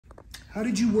How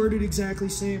did you word it exactly,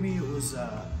 Sammy? It was,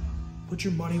 put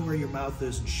your money where your mouth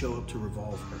is and show up to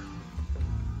Revolver.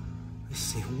 Let's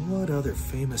see, what other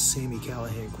famous Sammy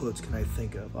Callahan quotes can I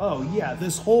think of? Oh yeah,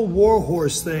 this whole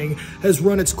Warhorse thing has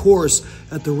run its course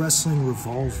at the wrestling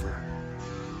Revolver.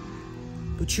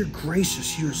 But you're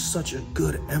gracious, you're such a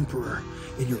good emperor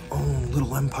in your own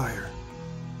little empire.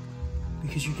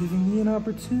 Because you're giving me an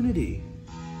opportunity.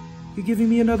 You're giving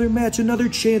me another match, another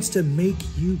chance to make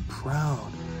you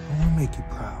proud. I want to make you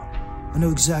proud. I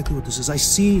know exactly what this is. I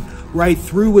see right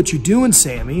through what you're doing,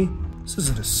 Sammy. This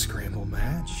isn't a scramble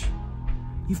match.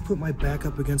 You've put my back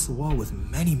up against the wall with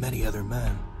many, many other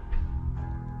men.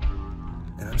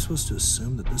 And I'm supposed to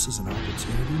assume that this is an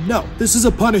opportunity? No, this is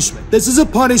a punishment. This is a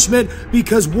punishment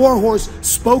because Warhorse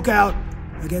spoke out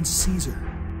against Caesar.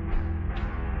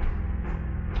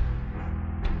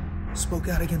 Spoke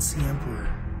out against the Emperor.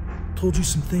 Told you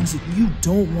some things that you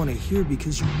don't want to hear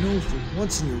because you know for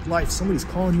once in your life somebody's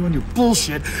calling you on your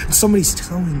bullshit and somebody's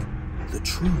telling the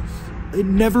truth. It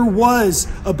never was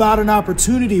about an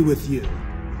opportunity with you.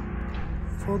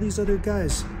 With all these other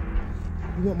guys,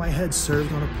 you want my head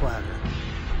served on a platter.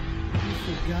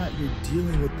 You forgot you're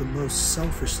dealing with the most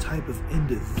selfish type of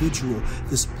individual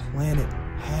this planet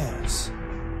has.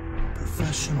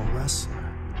 Professional wrestler.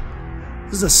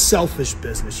 This is a selfish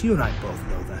business. You and I both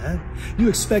know that. You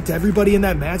expect everybody in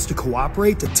that match to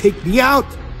cooperate, to take me out?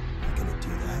 I'm not gonna do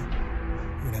that.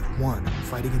 You're gonna have one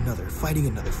fighting another, fighting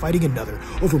another, fighting another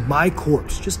over my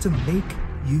corpse just to make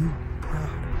you proud.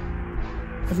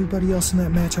 Everybody else in that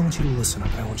match, I want you to listen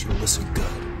up. I want you to listen good.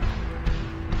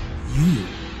 You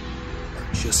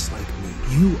are just like me.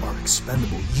 You are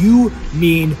expendable. You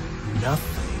mean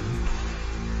nothing.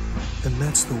 And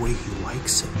that's the way he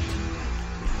likes it.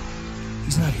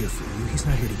 He's not here for you. He's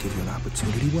not here to give you an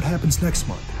opportunity. What happens next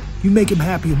month? You make him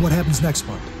happy, and what happens next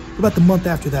month? What about the month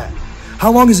after that?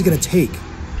 How long is it going to take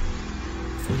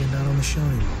before you're not on the show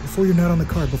anymore? Before you're not on the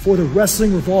card? Before the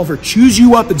wrestling Revolver chews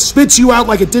you up and spits you out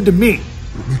like it did to me?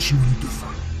 What makes you any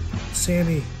different?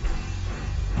 Sammy,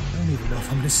 I don't even know if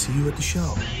I'm going to see you at the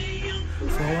show.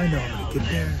 For all I know, I'm going to get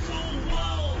there.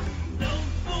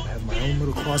 I have my own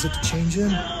little closet to change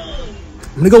in.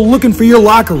 I'm gonna go looking for your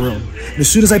locker room. And as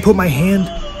soon as I put my hand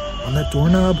on that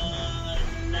doorknob,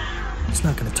 it's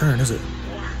not gonna turn, is it?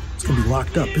 It's gonna be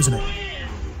locked up, isn't it?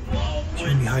 You're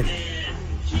gonna be hiding.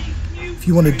 If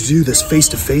you wanted to do this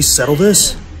face-to-face, settle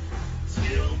this,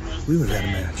 we would have had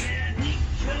a match.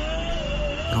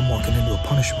 But I'm walking into a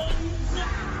punishment.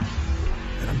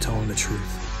 And I'm telling the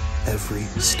truth every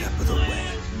step of the way.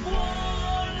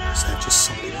 Is that just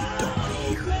something you don't want to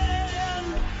hear?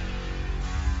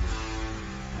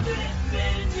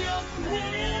 Defend your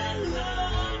pillow.